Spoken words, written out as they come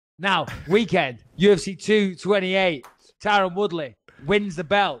Now, weekend, UFC 228, Tyron Woodley wins the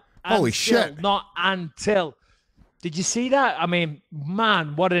belt. Holy shit. Not until. Did you see that? I mean,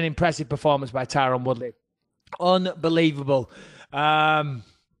 man, what an impressive performance by Tyron Woodley. Unbelievable.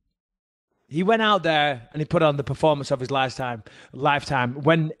 He went out there and he put on the performance of his lifetime.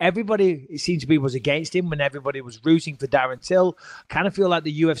 When everybody, it seemed to be, was against him, when everybody was rooting for Darren Till, I kind of feel like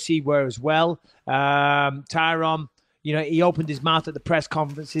the UFC were as well. Tyron, you know, he opened his mouth at the press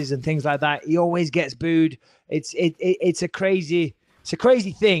conferences and things like that. He always gets booed. It's a crazy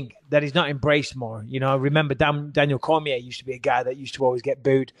thing that he's not embraced more. You know, remember Daniel Cormier used to be a guy that used to always get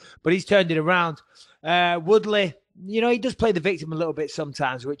booed, but he's turned it around. Woodley, you know, he does play the victim a little bit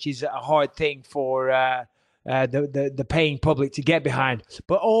sometimes, which is a hard thing for the paying public to get behind.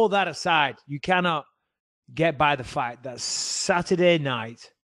 But all that aside, you cannot get by the fact that Saturday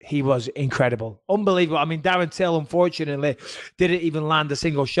night, he was incredible. Unbelievable. I mean, Darren Till, unfortunately, didn't even land a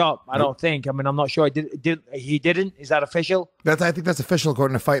single shot, I don't think. I mean, I'm not sure. He didn't? Is that official? I think that's official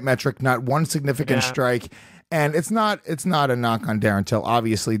according to Fight Metric. Not one significant strike. And it's not a knock on Darren Till.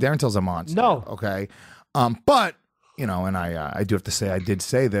 Obviously, Darren Till's a monster. No. Okay. But, you know, and I do have to say, I did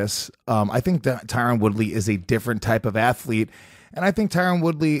say this. I think that Tyron Woodley is a different type of athlete. And I think Tyron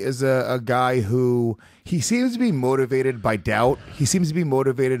Woodley is a guy who, he seems to be motivated by doubt. He seems to be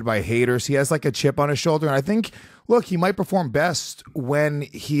motivated by haters. He has like a chip on his shoulder. And I think, look, he might perform best when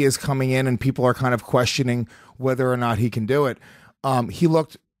he is coming in and people are kind of questioning whether or not he can do it. He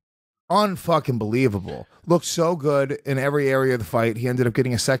looked unfucking believable. Looked so good in every area of the fight. He ended up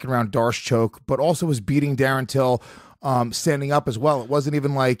getting a second round Darce choke, but also was beating Darren Till standing up as well. It wasn't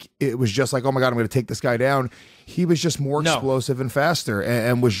even like, it was just like, oh my God, I'm going to take this guy down. He was just more explosive and faster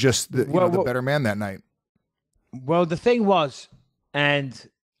and was just the better man that night. Well, the thing was, and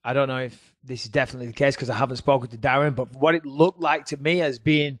I don't know if this is definitely the case because I haven't spoken to Darren, but what it looked like to me as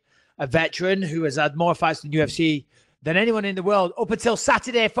being a veteran who has had more fights in UFC than anyone in the world up until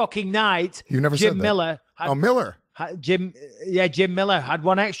Saturday fucking night. You never Jim said that. Miller. Miller. Jim Miller had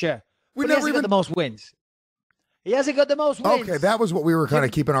one extra. We never never got the most wins. He hasn't got the most wins. Okay, that was what we were kind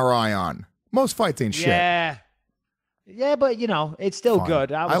of keeping our eye on. Most fights ain't shit. Yeah, but you know, it's still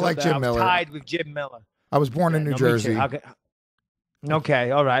good. I like Jim Miller. Tied with Jim Miller. I was born in New Jersey.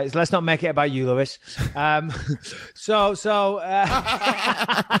 Okay, all right. Let's not make it about you, Lewis. So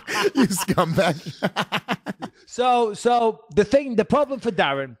you scumbag. so the problem for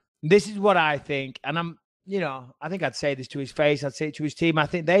Darren, this is what I think, and I think I'd say this to his face, I'd say it to his team. I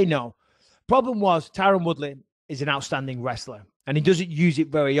think they know. Problem was Tyron Woodley is an outstanding wrestler, and he doesn't use it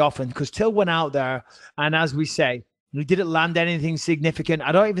very often because Till went out there, and as we say, he didn't land anything significant.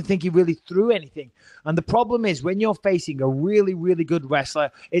 I don't even think he really threw anything. And the problem is when you're facing a really, really good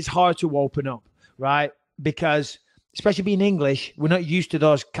wrestler, it's hard to open up, right? Because especially being English, we're not used to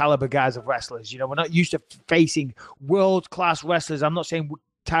those caliber guys of wrestlers. You know, we're not used to facing world-class wrestlers. I'm not saying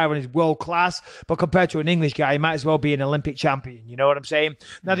Tyron is world-class, but compared to an English guy, he might as well be an Olympic champion. You know what I'm saying?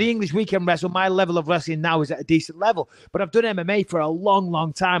 Now, the English weekend wrestle, my level of wrestling now is at a decent level, but I've done MMA for a long,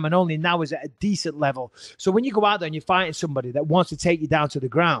 long time, and only now is at a decent level. So when you go out there and you're fighting somebody that wants to take you down to the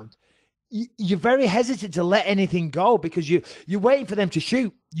ground, you're very hesitant to let anything go because you're waiting for them to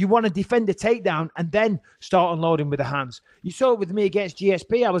shoot. You want to defend the takedown and then start unloading with the hands. You saw it with me against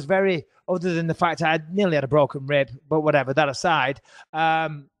GSP. I was very, other than the fact I nearly had a broken rib, but whatever, that aside, I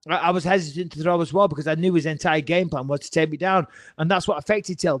was hesitant to throw as well because I knew his entire game plan was to take me down. And that's what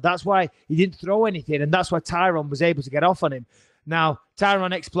affected Till. That's why he didn't throw anything. And that's why Tyron was able to get off on him. Now,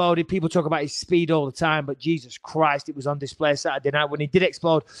 Tyron exploded. People talk about his speed all the time, but Jesus Christ, it was on display Saturday night. When he did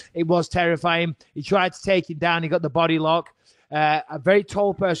explode, it was terrifying. He tried to take him down. He got the body lock. A very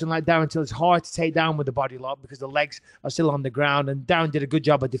tall person like Darren Till is hard to take down with the body lock because the legs are still on the ground, and Darren did a good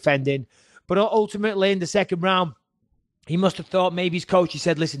job of defending. But ultimately, in the second round, he must have thought maybe his coach, he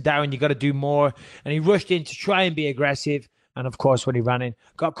said, listen, Darren, you got to do more. And he rushed in to try and be aggressive. And, of course, when he ran in,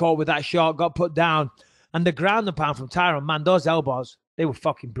 got caught with that shot, got put down. And the ground and pound from Tyron, man, those elbows, they were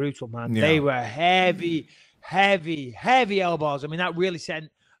fucking brutal, man. Yeah. They were heavy, heavy, heavy elbows. I mean, that really sent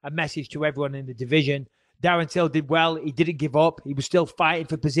a message to everyone in the division. Darren Till did well. He didn't give up. He was still fighting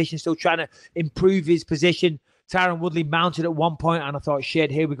for position, still trying to improve his position. Tyron Woodley mounted at one point, and I thought, shit,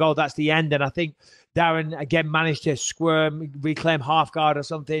 here we go. That's the end. And I think Darren, again, managed to squirm, reclaim half guard or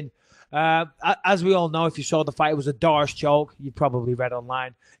something. As we all know, if you saw the fight, it was a Darce choke. You probably read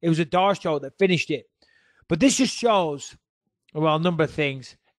online. It was a Darce choke that finished it. But this just shows, well, a number of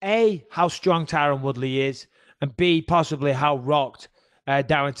things. A, how strong Tyron Woodley is, and B, possibly how rocked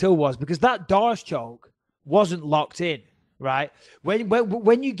Darren Till was, because that Darce choke wasn't locked in, right?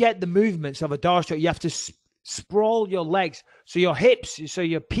 When you get the movements of a Darce choke, you have to sprawl your legs So your hips, so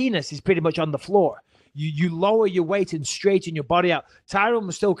your penis is pretty much on the floor. You lower your weight and straighten your body out. Tyron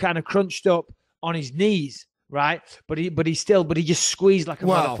was still kind of crunched up on his knees, right? But he just squeezed like a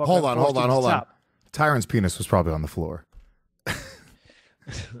motherfucker. Hold on. Tyron's penis was probably on the floor.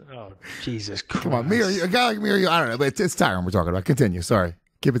 Oh, Jesus Christ. Come on, a guy like me or you, I don't know, but it's Tyron we're talking about. Continue. Sorry.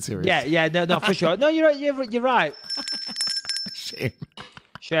 Keep it serious. Yeah, no, for sure. No, you're right.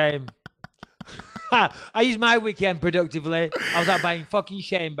 Shame. I used my weekend productively. I was out buying fucking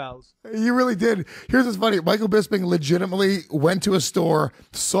shame bells. You really did. Here's what's funny. Michael Bisping legitimately went to a store,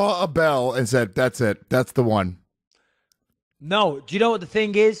 saw a bell, and said, that's it. That's the one. No. Do you know what the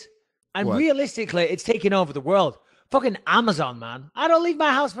thing is? And what? Realistically, it's taking over the world. Fucking Amazon, man. I don't leave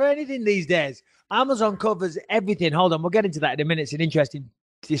my house for anything these days. Amazon covers everything. Hold on. We'll get into that in a minute. It's an interesting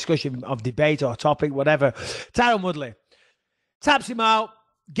discussion of debate or topic, whatever. Tyron Woodley taps him out,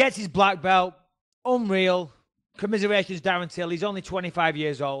 gets his black belt. Unreal. Commiserations, Darren Till. He's only 25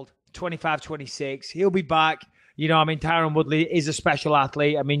 years old, 25, 26. He'll be back. You know, I mean, Tyron Woodley is a special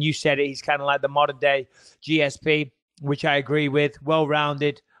athlete. I mean, you said it. He's kind of like the modern day GSP, which I agree with.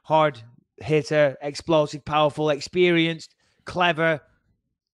 Well-rounded, hard hitter, explosive, powerful, experienced, clever,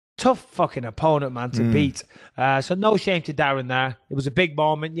 tough fucking opponent, man, to beat. So no shame to Darren there. It was a big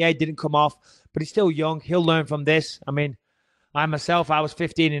moment. Yeah, he didn't come off, but he's still young. He'll learn from this. I mean, I was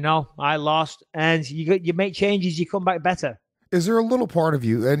 15-0. I lost, and you make changes, you come back better. Is there a little part of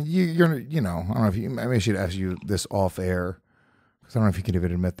you, and you're, you know, I don't know if you, maybe I should ask you this off air, because I don't know if you can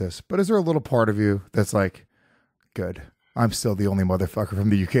even admit this, but is there a little part of you that's like, good, I'm still the only motherfucker from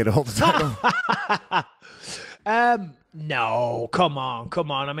the UK to hold the title? No, come on.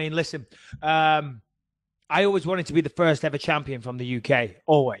 I mean, listen, I always wanted to be the first ever champion from the UK,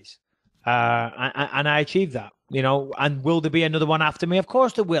 always. And I achieved that, you know, and will there be another one after me? Of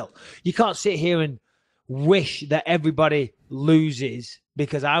course there will. You can't sit here and wish that everybody loses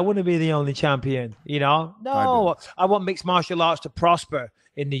because I want to be the only champion, you know? No, I want mixed martial arts to prosper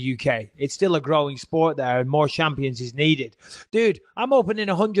in the UK. It's still a growing sport there and more champions is needed. Dude, I'm opening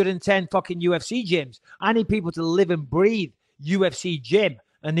 110 fucking UFC gyms. I need people to live and breathe UFC gym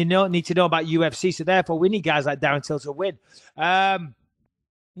and they need to know about UFC. So therefore we need guys like Darren Till to win.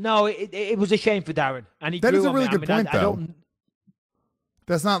 No, it was a shame for Darren, and that is a really good point, though.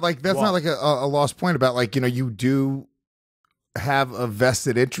 That's not like a lost point about, like, you know, you do have a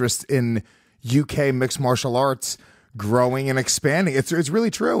vested interest in UK mixed martial arts growing and expanding. It's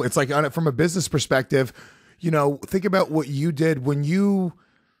really true. It's like from a business perspective, you know, think about what you did when you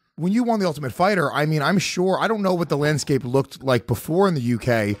won the Ultimate Fighter. I mean, I'm sure, I don't know what the landscape looked like before in the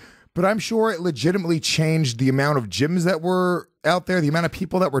UK, but I'm sure it legitimately changed the amount of gyms that were out there, the amount of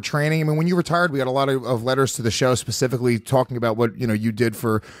people that were training. I mean, when you retired, we got a lot of letters to the show specifically talking about what, you know, you did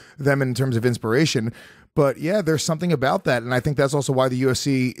for them in terms of inspiration. But yeah, there's something about that. And I think that's also why the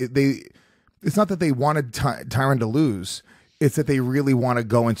UFC, it's not that they wanted Tyron to lose. It's that they really want to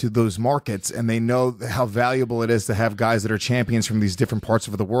go into those markets and they know how valuable it is to have guys that are champions from these different parts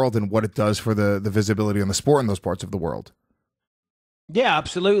of the world and what it does for the visibility on the sport in those parts of the world. Yeah,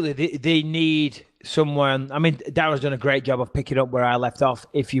 absolutely. They need someone. I mean, Darren's done a great job of picking up where I left off,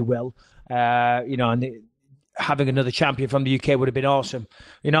 if you will. You know, and having another champion from the UK would have been awesome.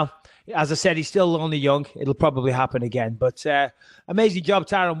 You know, as I said, he's still only young. It'll probably happen again. But amazing job,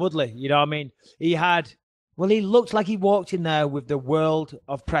 Tyron Woodley. You know, I mean, he looked like he walked in there with the world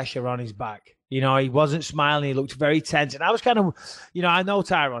of pressure on his back. You know, he wasn't smiling. He looked very tense. And I was kind of, you know, I know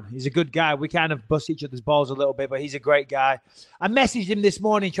Tyron. He's a good guy. We kind of bust each other's balls a little bit, but he's a great guy. I messaged him this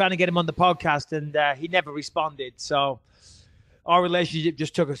morning trying to get him on the podcast, and he never responded. So our relationship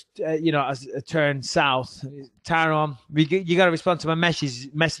just took us, you know, as a turn south. Tyron, you got to respond to my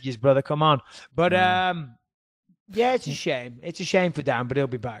messages, brother. Come on. But, yeah, it's a shame. It's a shame for Dan, but he'll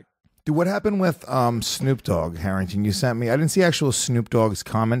be back. Dude, what happened with Snoop Dogg, Harrington? You sent me. I didn't see actual Snoop Dogg's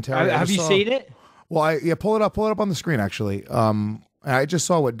commentary. Have you seen it? Well, pull it up on the screen. Actually, I just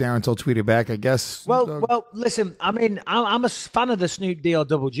saw what Darren Till tweeted back. I guess. Well, listen. I mean, I'm a fan of the Snoop Deal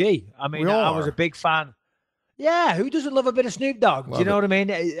Double G. I mean, I was a big fan. Yeah, who doesn't love a bit of Snoop Dogg? Do you know what I mean?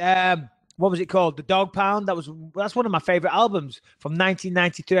 What was it called? The Dog Pound. That's one of my favorite albums from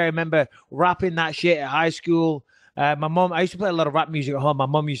 1993. I remember rapping that shit at high school. My mom, I used to play a lot of rap music at home. My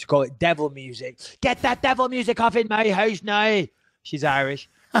mom used to call it devil music. Get that devil music off in my house now. She's Irish.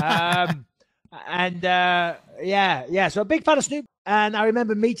 Yeah. So a big fan of Snoop. And I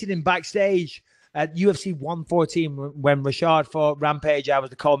remember meeting him backstage at UFC 114 when Rashad fought Rampage. I was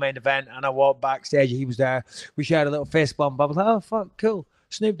the co-main event, and I walked backstage. He was there. We shared a little fist bump. I was like, oh, fuck, cool.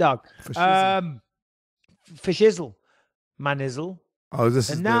 Snoop Dogg. For shizzle. Manizzle. Oh, this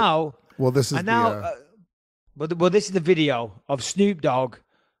is now. Well, this is Well, this is the video of Snoop Dogg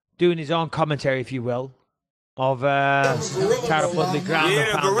doing his own commentary, if you will, of Tyron Woodley ground and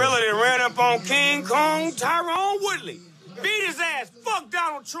the pound. gorilla that ran up on King Kong, Tyron Woodley. Beat his ass. Fuck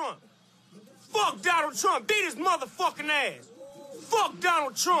Donald Trump. Fuck Donald Trump. Beat his motherfucking ass. Fuck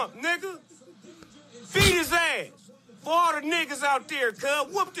Donald Trump, nigga. Beat his ass. For all the niggas out there,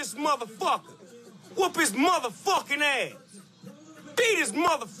 cuz. Whoop this motherfucker. Whoop his motherfucking ass. Beat his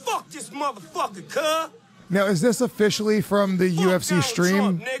motherfucker, cuz. Now, is this officially from the UFC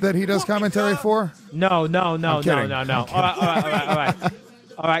stream Trump, that he does commentary for? No.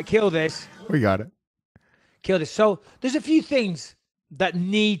 All right, kill this. We got it. Kill this. So there's a few things that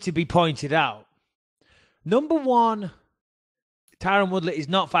need to be pointed out. Number one, Tyron Woodley is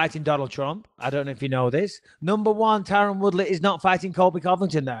not fighting Donald Trump. I don't know if you know this. Number one, Tyron Woodley is not fighting Colby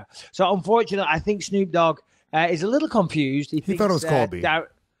Covington there. So unfortunately, I think Snoop Dogg is a little confused. He thought it was Colby.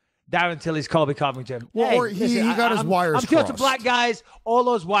 Darren Till is Colby Covington. Well, hey, or he got his wires I'm sure crossed. to black guys, all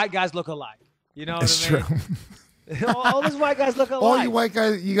those white guys look alike. You know what I mean? It's true. all those white guys look alike. All you white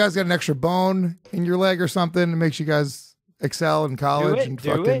guys, you guys got an extra bone in your leg or something that makes you guys excel in college and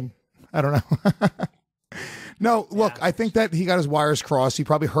fucking. I don't know. No, look, I think that he got his wires crossed. He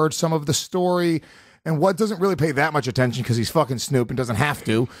probably heard some of the story and what doesn't really pay that much attention because he's fucking Snoop and doesn't have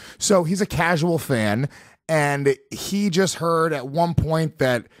to. So he's a casual fan. And he just heard at one point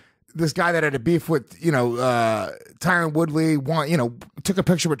that this guy that had a beef with, Tyron Woodley, took a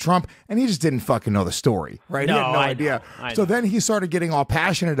picture with Trump, and he just didn't fucking know the story, right? No, he had no idea. So then he started getting all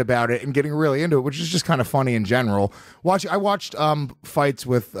passionate about it and getting really into it, which is just kind of funny in general. I watched fights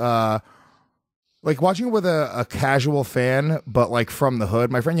with, watching it with a casual fan, but like from the hood.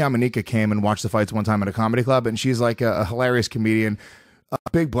 My friend Yamanika came and watched the fights one time at a comedy club, and she's like a hilarious comedian.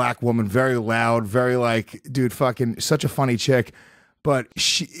 A big black woman, very loud, very dude, fucking such a funny chick. But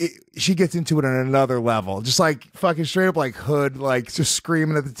she gets into it on another level, just like fucking straight up like hood, like just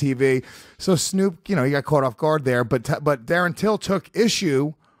screaming at the TV. So Snoop, he got caught off guard there. But Darren Till took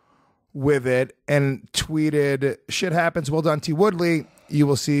issue with it and tweeted, "Shit happens. Well done, T. Woodley. You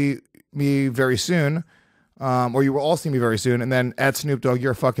will see me very soon, or you will all see me very soon." And then at Snoop Dogg,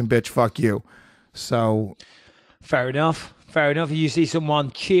 "You're a fucking bitch. Fuck you." So fair enough. Fair enough. If you see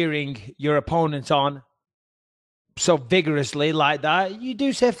someone cheering your opponent on so vigorously like that, you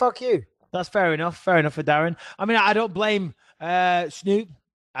do say fuck you. That's fair enough. Fair enough for Darren. I mean, I don't blame Snoop.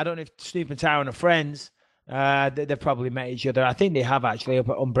 I don't know if Snoop and Tyron are friends. They've probably met each other. I think they have actually up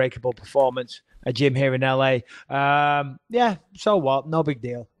at Unbreakable Performance, a gym here in LA. Yeah, so what? No big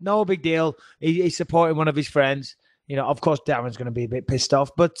deal. No big deal. He's supporting one of his friends. Of course, Darren's going to be a bit pissed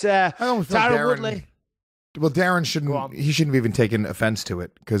off. But Tyron Woodley... Well, Darren shouldn't have even taken offense to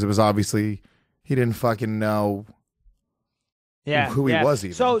it because it was obviously he didn't fucking know who he was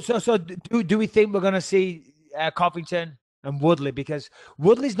even. So do we think we're going to see Covington and Woodley? Because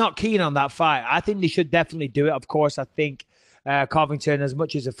Woodley's not keen on that fight. I think they should definitely do it. Of course, I think Covington, as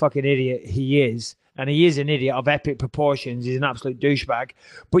much as a fucking idiot he is, and he is an idiot of epic proportions, he's an absolute douchebag.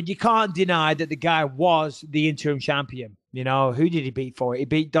 But you can't deny that the guy was the interim champion. Who did he beat for? He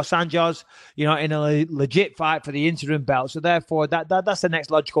beat Dos Anjos, in a legit fight for the interim belt. So therefore, that's the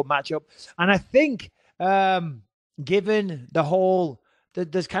next logical matchup. And I think, given the whole,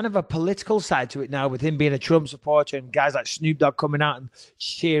 there's kind of a political side to it now with him being a Trump supporter and guys like Snoop Dogg coming out and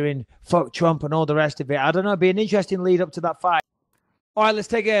cheering fuck Trump and all the rest of it. I don't know. It'd be an interesting lead up to that fight. All right, let's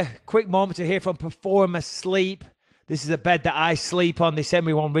take a quick moment to hear from Performer Sleep. This is a bed that I sleep on. They sent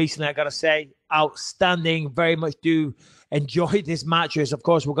me one recently, I got to say. Outstanding. Very much do enjoy this mattress. Of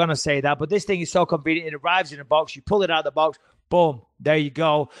course, we're going to say that. But this thing is so convenient. It arrives in a box. You pull it out of the box. Boom. There you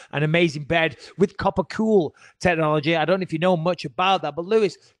go. An amazing bed with copper cool technology. I don't know if you know much about that. But,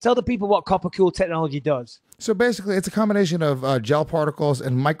 Lewis, tell the people what copper cool technology does. So basically, it's a combination of gel particles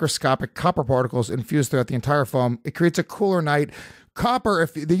and microscopic copper particles infused throughout the entire foam. It creates a cooler night. Copper,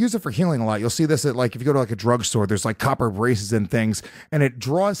 if they use it for healing a lot, you'll see this at if you go to a drugstore, there's copper braces and things, and it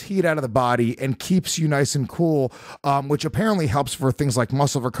draws heat out of the body and keeps you nice and cool, which apparently helps for things like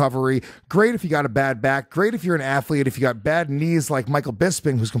muscle recovery. Great if you got a bad back. Great if you're an athlete. If you got bad knees like Michael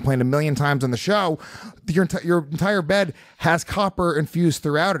Bisping, who's complained a million times on the show, your entire bed has copper infused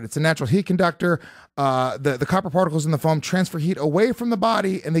throughout it. It's a natural heat conductor. The copper particles in the foam transfer heat away from the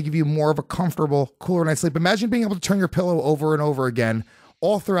body, and they give you more of a comfortable, cooler night's sleep. Imagine being able to turn your pillow over and over again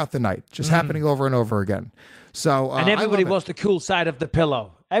all throughout the night, just happening over and over again. So, and everybody wants the cool side of the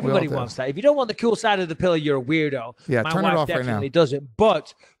pillow. Everybody wants that. If you don't want the cool side of the pillow, you're a weirdo. Yeah, My turn wife it off definitely right now. doesn't.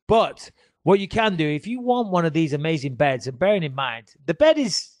 But what you can do, if you want one of these amazing beds, and bearing in mind, the bed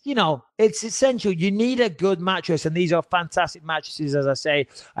is, you know, it's essential. You need a good mattress, and these are fantastic mattresses, as I say.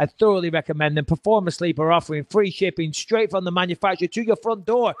 I thoroughly recommend them. Performance Sleep are offering free shipping straight from the manufacturer to your front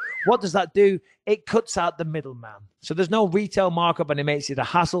door. What does that do? It cuts out the middleman. So there's no retail markup, and it makes it a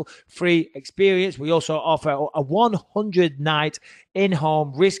hassle-free experience. We also offer a 100-night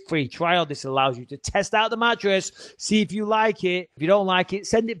in-home risk-free trial. This allows you to test out the mattress, see if you like it. If you don't like it,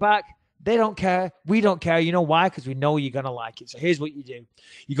 send it back. They don't care. We don't care. You know why? Because we know you're going to like it. So here's what you do.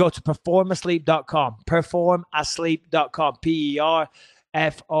 You go to performasleep.com, performasleep.com,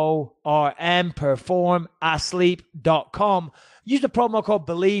 PERFORM, performasleep.com. Use the promo code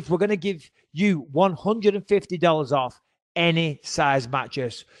BELIEVE. We're going to give you $150 off any size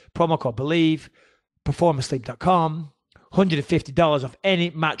mattress. Promo code BELIEVE, performasleep.com, $150 off any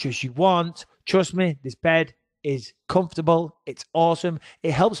mattress you want. Trust me, this bed is comfortable. It's awesome.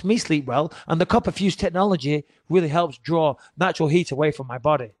 It helps me sleep well. And the copper fuse technology really helps draw natural heat away from my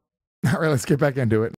body. All right, let's get back into it.